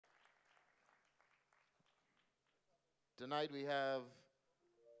Tonight we have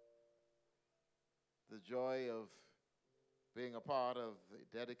the joy of being a part of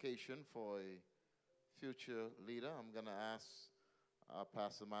the dedication for a future leader. I'm going to ask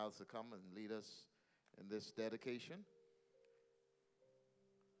Pastor Myles to come and lead us in this dedication.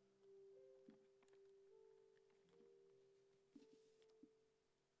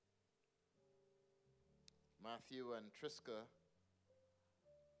 Matthew and Trista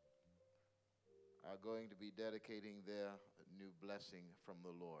are going to be dedicating their new blessing from the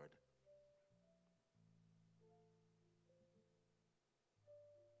Lord.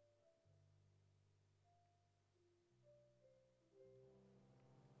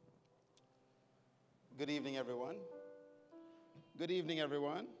 Good evening, everyone. Good evening,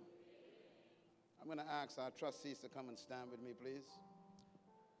 everyone. I'm going to ask our trustees to come and stand with me, please.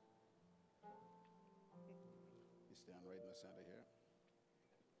 You stand right in the center here.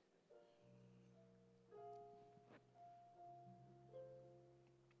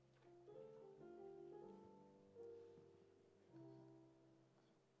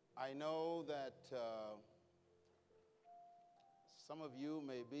 I know that some of you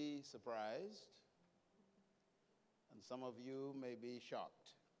may be surprised, and some of you may be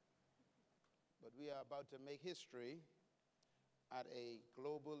shocked. But we are about to make history at a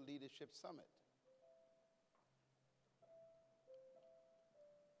global leadership summit.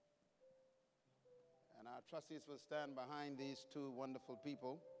 And our trustees will stand behind these two wonderful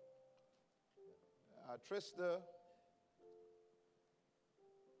people. Trista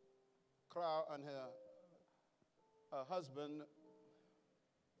Kragh and her husband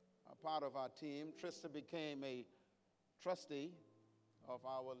are part of our team. Trista became a trustee of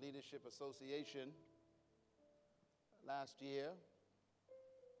our Leadership Association last year.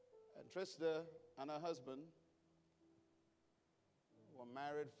 And Trista and her husband were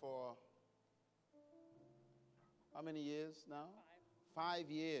married for how many years now? 5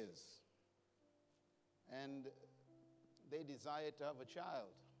 years. And they desired to have a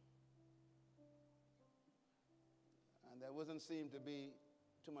child. And there wasn't seem to be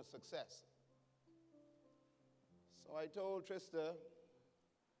too much success. So I told Trista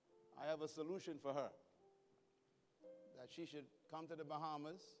I have a solution for her, that she should come to the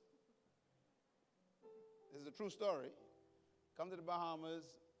Bahamas. This is a true story. Come to the Bahamas,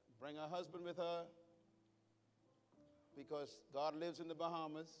 bring her husband with her, because God lives in the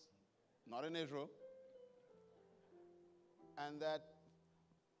Bahamas, not in Israel, and that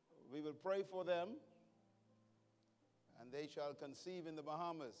we will pray for them, and they shall conceive in the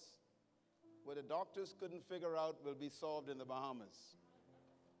Bahamas. What the doctors couldn't figure out will be solved in the Bahamas.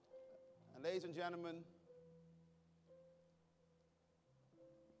 And ladies and gentlemen,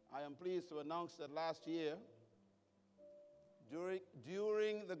 I am pleased to announce that last year,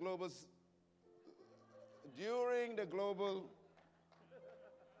 during the global,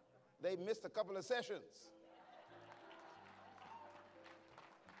 they missed a couple of sessions.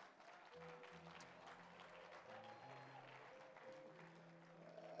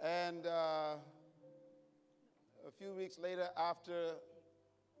 And a few weeks later, after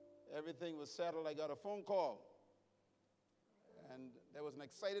everything was settled, I got a phone call. And there was an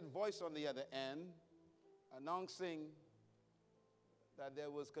excited voice on the other end announcing that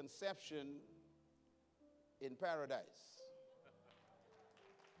there was conception in paradise.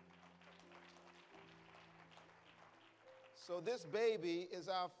 So this baby is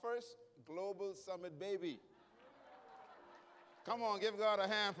our first global summit baby. Come on, give God a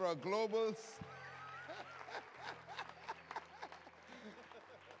hand for a global.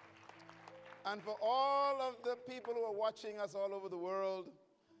 And for all of the people who are watching us all over the world,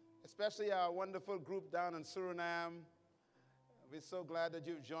 especially our wonderful group down in Suriname, we're so glad that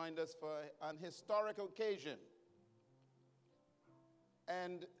you've joined us for an historic occasion.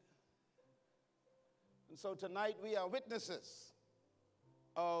 And so tonight we are witnesses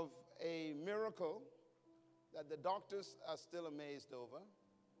of a miracle that the doctors are still amazed over.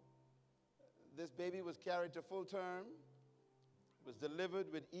 This baby was carried to full term, was delivered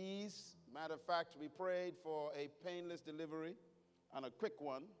with ease. Matter of fact, we prayed for a painless delivery and a quick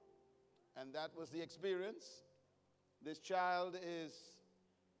one, and that was the experience. This child is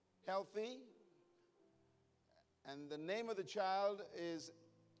healthy, and the name of the child is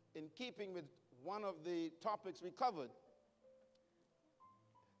in keeping with one of the topics we covered.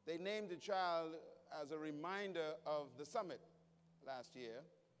 They named the child as a reminder of the summit last year.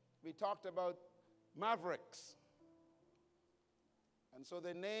 We talked about Mavericks. And so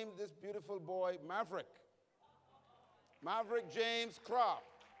they named this beautiful boy Maverick. Maverick James Kragh.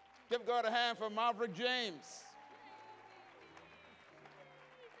 Give God a hand for Maverick James.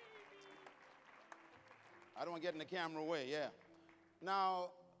 I don't want to get in the camera way, yeah. Now,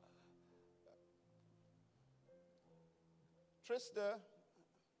 Trista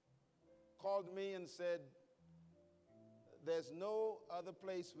called me and said, there's no other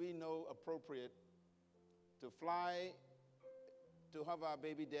place we know appropriate to fly to have our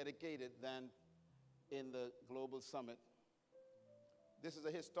baby dedicated than in the Global Summit. This is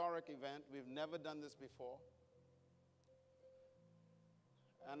a historic event. We've never done this before.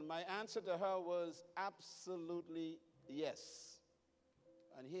 And my answer to her was absolutely yes.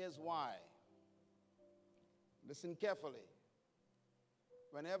 And here's why. Listen carefully.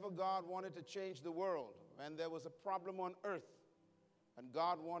 Whenever God wanted to change the world, when there was a problem on earth and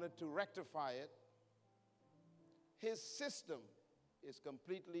God wanted to rectify it, his system is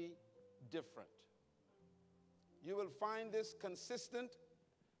completely different. You will find this consistent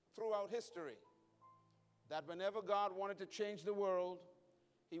throughout history, that whenever God wanted to change the world,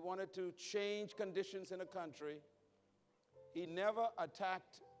 he wanted to change conditions in a country, he never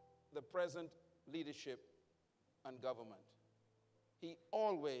attacked the present leadership and government. He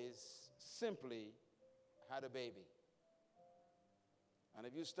always simply had a baby. And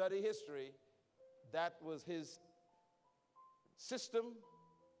if you study history, that was his system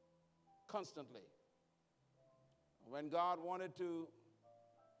constantly. When God wanted to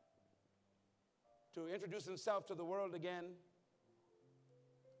introduce himself to the world again,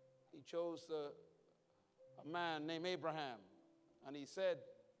 he chose a man named Abraham, and he said,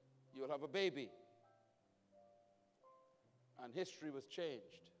 you'll have a baby. And history was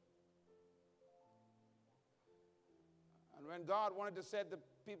changed. And when God wanted to set the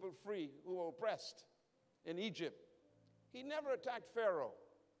people free who were oppressed in Egypt, he never attacked Pharaoh.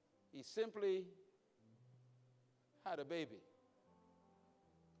 He simply had a baby.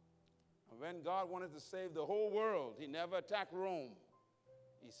 And when God wanted to save the whole world, he never attacked Rome.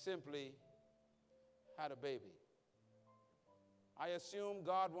 He simply had a baby. I assume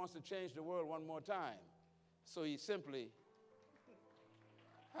God wants to change the world one more time, so he simply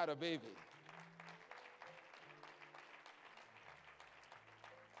had a baby.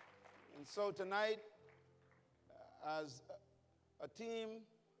 And so tonight, as a team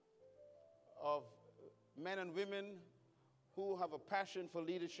of men and women who have a passion for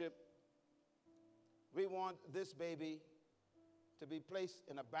leadership, we want this baby to be placed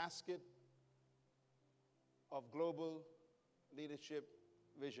in a basket of global leadership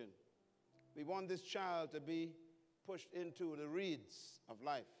vision. We want this child to be pushed into the reeds of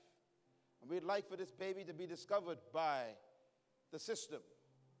life. And we'd like for this baby to be discovered by the system.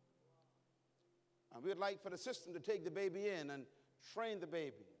 And we'd like for the system to take the baby in and train the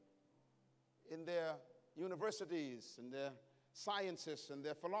baby in their universities and their sciences and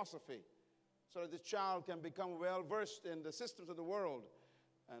their philosophy, so that this child can become well-versed in the systems of the world.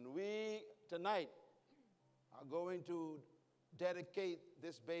 And we, tonight, are going to dedicate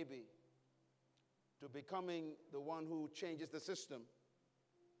this baby to becoming the one who changes the system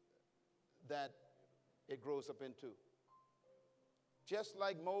that it grows up into. Just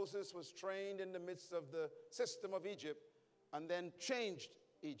like Moses was trained in the midst of the system of Egypt and then changed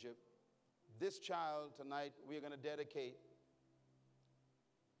Egypt, this child tonight we are going to dedicate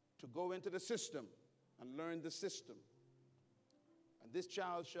to go into the system and learn the system. And this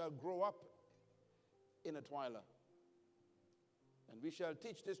child shall grow up in ITWLA. And we shall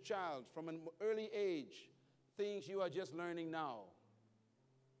teach this child from an early age things you are just learning now.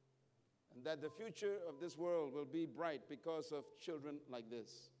 And that the future of this world will be bright because of children like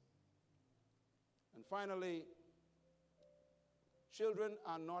this. And finally, children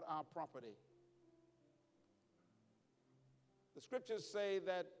are not our property. The scriptures say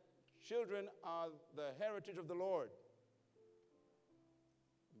that children are the heritage of the Lord.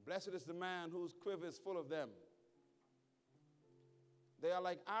 Blessed is the man whose quiver is full of them. They are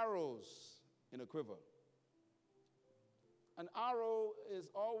like arrows in a quiver. An arrow is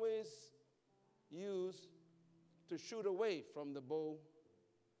always used to shoot away from the bow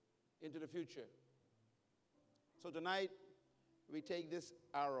into the future. So tonight, we take this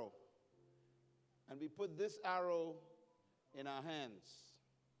arrow and we put this arrow in our hands.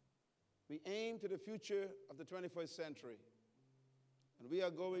 We aim to the future of the 21st century. And we are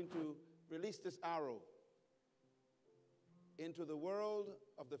going to release this arrow into the world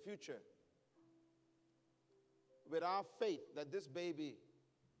of the future with our faith that this baby,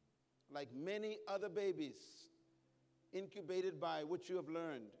 like many other babies incubated by what you have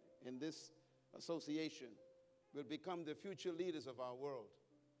learned in this association, will become the future leaders of our world.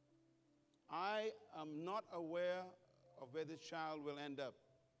 I am not aware of where this child will end up,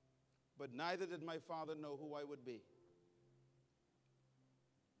 but neither did my father know who I would be.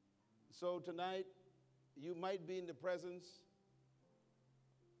 So tonight, you might be in the presence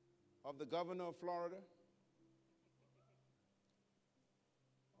of the governor of Florida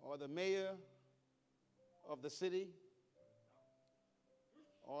or the mayor of the city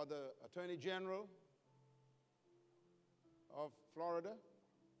or the attorney general of Florida.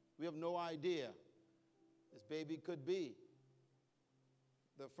 We have no idea. This baby could be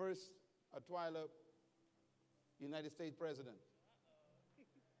the first ITWLA United States president.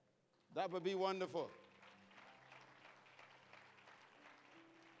 That would be wonderful.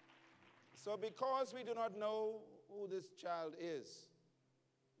 So because we do not know who this child is,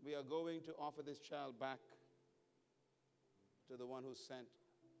 we are going to offer this child back to the one who sent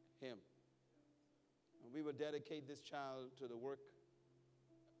him. And we will dedicate this child to the work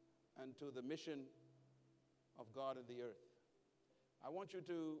and to the mission of God in the earth. I want you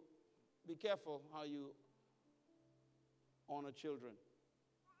to be careful how you honor children,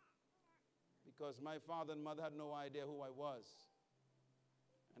 because my father and mother had no idea who I was.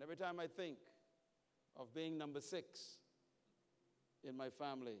 And every time I think of being number 6 in my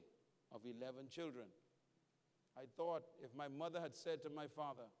family of 11 children, I thought if my mother had said to my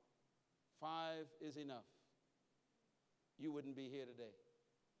father, 5 is enough, you wouldn't be here today.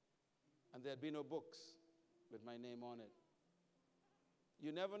 And there'd be no books with my name on it.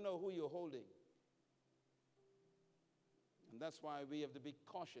 You never know who you're holding. And that's why we have to be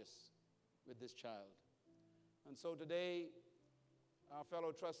cautious with this child. And so today, our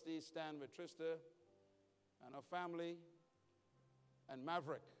fellow trustees stand with Trista and her family and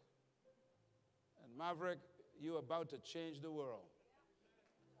Maverick. And Maverick, you're about to change the world.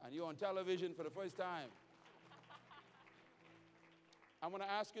 And you're on television for the first time. I'm going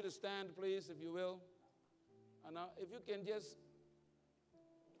to ask you to stand, please, if you will. And if you can just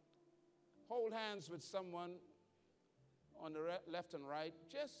hold hands with someone on the left and right,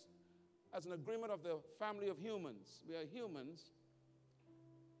 just as an agreement of the family of humans. We are humans.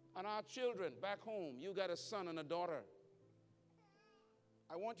 And our children back home, you got a son and a daughter.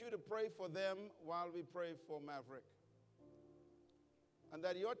 I want you to pray for them while we pray for Maverick. And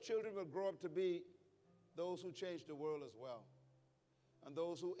that your children will grow up to be those who change the world as well, and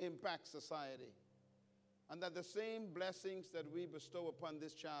those who impact society. And that the same blessings that we bestow upon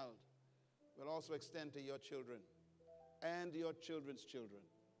this child will also extend to your children and your children's children.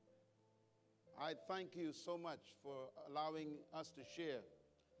 I thank you so much for allowing us to share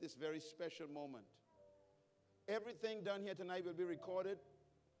this very special moment. Everything done here tonight will be recorded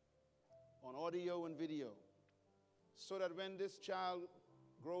on audio and video, so that when this child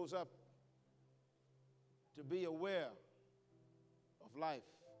grows up to be aware of life,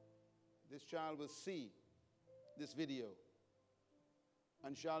 this child will see this video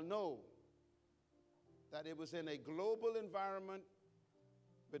and shall know that it was in a global environment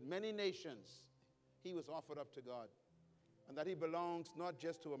with many nations he was offered up to God, and that he belongs not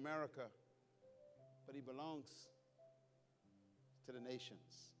just to America, but he belongs to the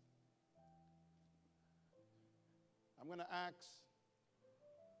nations. I'm going to ask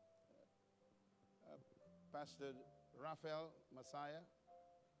Pastor Raphael Messiah,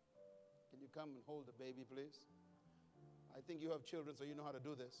 can you come and hold the baby, please? I think you have children, so you know how to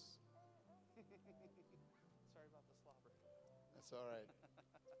do this. Sorry about the slobber. That's all right.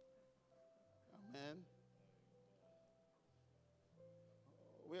 Amen.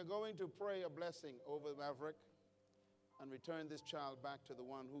 We are going to pray a blessing over Maverick and return this child back to the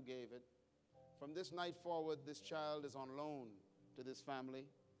one who gave it. From this night forward, this child is on loan to this family,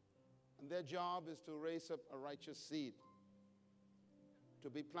 and their job is to raise up a righteous seed to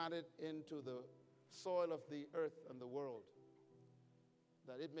be planted into the soil of the earth and the world,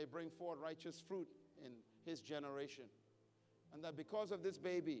 that it may bring forth righteous fruit in his generation, and that because of this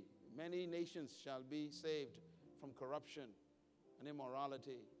baby, many nations shall be saved from corruption and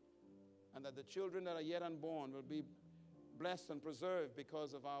immorality, and that the children that are yet unborn will be blessed and preserved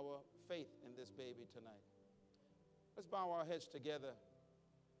because of our faith in this baby tonight. Let's bow our heads together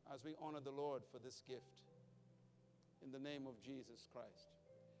as we honor the Lord for this gift. In the name of Jesus Christ.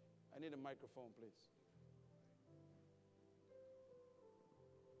 I need a microphone, please.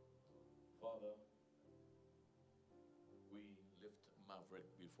 Father, we lift Maverick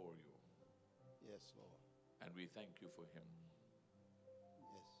before you. Yes, Lord. And we thank you for him.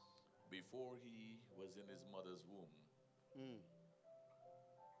 Yes. Before he was in his mother's womb,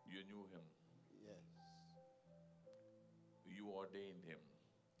 you knew him. Yes. You ordained him.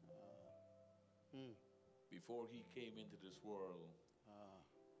 Before he came into this world,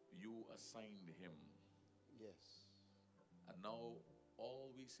 you assigned him. Yes. And now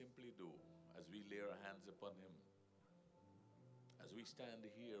all we simply do as we lay our hands upon him, as we stand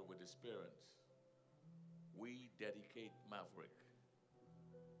here with his parents, we dedicate Maverick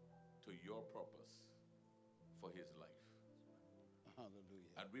to your purpose for his life.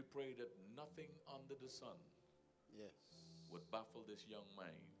 Hallelujah. And we pray that nothing under the sun Yes. would baffle this young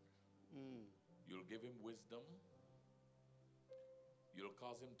mind. You'll give him wisdom. You'll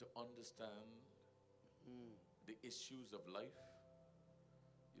cause him to understand the issues of life.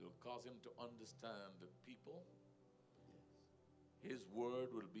 You'll cause him to understand the people. Yes. His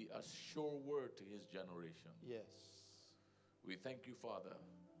word will be a sure word to his generation. Yes. We thank you, Father,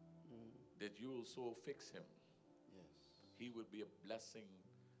 that you will so fix him. Yes. He will be a blessing,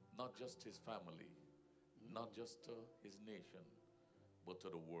 not just his family, not just to his nation, but to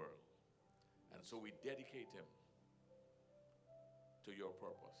the world. And so we dedicate him to your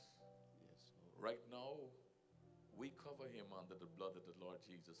purpose. Yes. Right now, we cover him under the blood of the Lord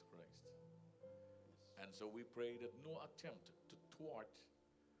Jesus Christ. And so we pray that no attempt to thwart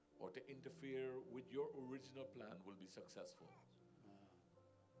or to interfere with your original plan will be successful.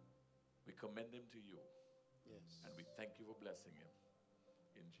 We commend him to you. Yes. And we thank you for blessing him.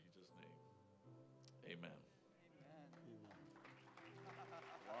 In Jesus' name. Amen.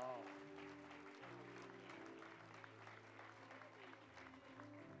 Wow.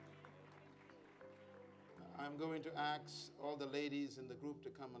 I'm going to ask all the ladies in the group to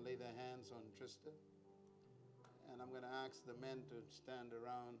come and lay their hands on Trista. And I'm going to ask the men to stand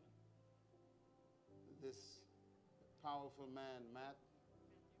around this powerful man, Matt.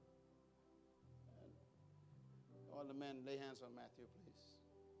 And all the men, lay hands on Matthew, please.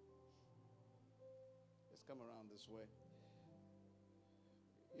 Let's come around this way.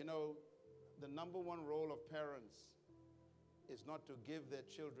 You know, the number one role of parents is not to give their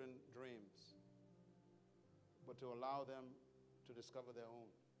children dreams, but to allow them to discover their own.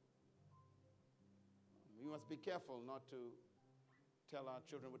 We must be careful not to tell our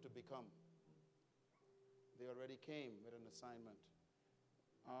children what to become. They already came with an assignment.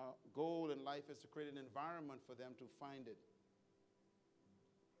 Our goal in life is to create an environment for them to find it.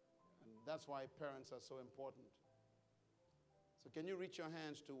 And that's why parents are so important. So can you reach your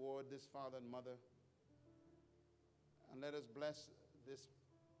hands toward this father and mother? And let us bless this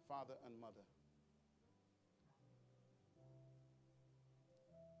father and mother.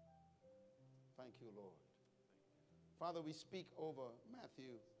 Thank you, Lord. Father, we speak over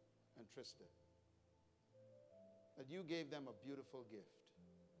Matthew and Trista, that you gave them a beautiful gift.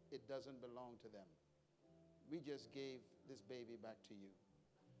 It doesn't belong to them. We just gave this baby back to you.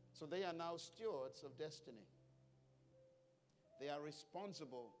 So they are now stewards of destiny. They are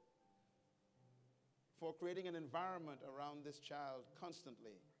responsible for creating an environment around this child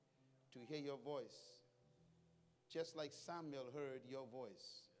constantly to hear your voice, just like Samuel heard your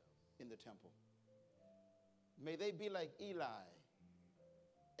voice in the temple. May they be like Eli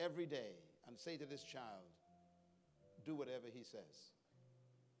every day and say to this child, do whatever he says.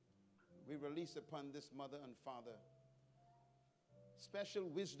 We release upon this mother and father special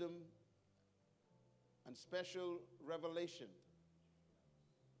wisdom and special revelation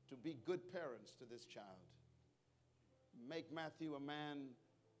to be good parents to this child. Make Matthew a man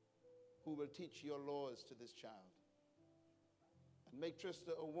who will teach your laws to this child. And make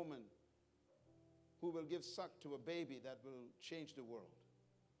Trista a woman who will give suck to a baby that will change the world.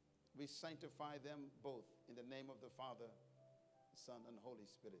 We sanctify them both in the name of the Father, Son, and Holy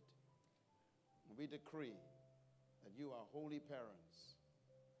Spirit. And we decree that you are holy parents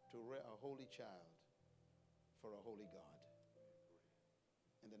to rear a holy child for a holy God.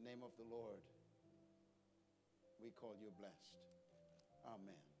 In the name of the Lord, we call you blessed.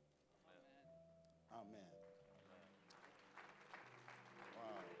 Amen. Amen.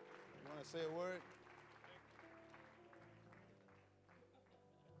 Wow. You want to say a word?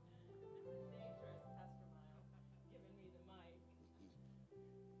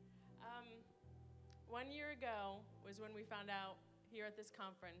 One year ago was when we found out here at this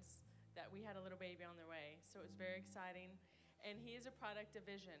conference that we had a little baby on their way. So it was very exciting. And he is a product of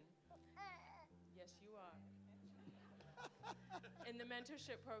vision. Yes, you are. In the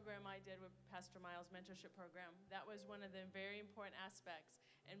mentorship program I did with Pastor Myles' mentorship program, that was one of the very important aspects.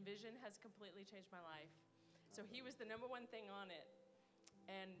 And vision has completely changed my life. So he was the number one thing on it.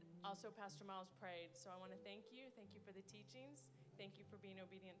 And also Pastor Myles prayed. So I want to thank you. Thank you for the teachings. Thank you for being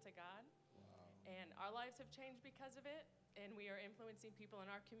obedient to God. And our lives have changed because of it, and we are influencing people in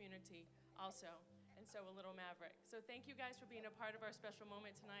our community also, and so will little Maverick. So thank you guys for being a part of our special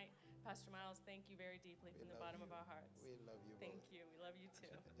moment tonight. Pastor Myles, thank you very deeply from the bottom of our hearts. We love you both. Thank you. We love you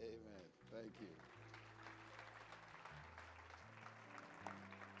too. Amen. Thank you.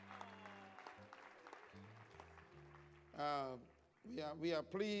 We are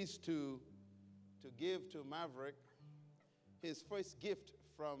pleased to to give to Maverick his first gift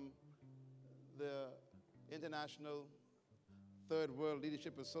from the International Third World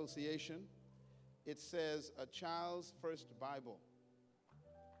Leadership Association. It says, A Child's First Bible.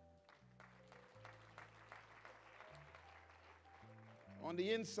 On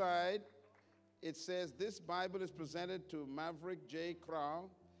the inside, it says, this Bible is presented to Maverick J. Kragh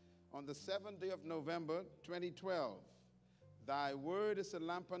on the 7th day of November, 2012. Thy word is a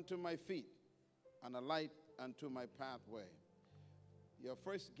lamp unto my feet and a light unto my pathway. Your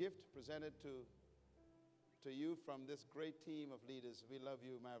first gift presented to you from this great team of leaders. We love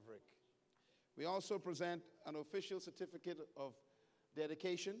you, Maverick. We also present an official certificate of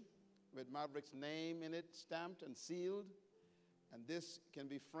dedication with Maverick's name in it, stamped and sealed. And this can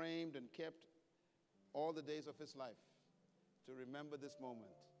be framed and kept all the days of his life to remember this moment.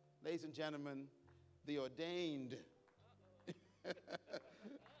 Ladies and gentlemen, the ordained,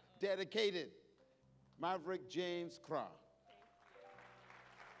 dedicated Maverick James Kragh.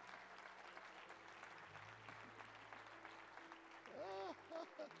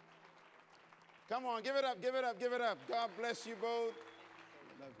 Come on, give it up, give it up, give it up. God bless you both.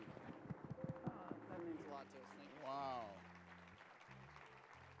 I love you. That means a lot to us. Thank you. Wow.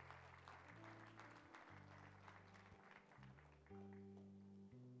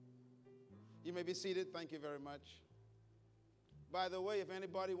 You may be seated. Thank you very much. By the way, if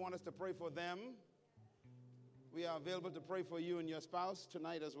anybody wants us to pray for them, we are available to pray for you and your spouse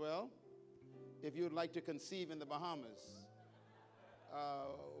tonight as well. If you would like to conceive in the Bahamas,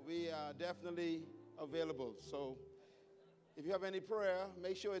 we are definitely available. So if you have any prayer,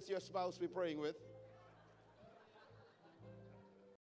 make sure it's your spouse we're praying with.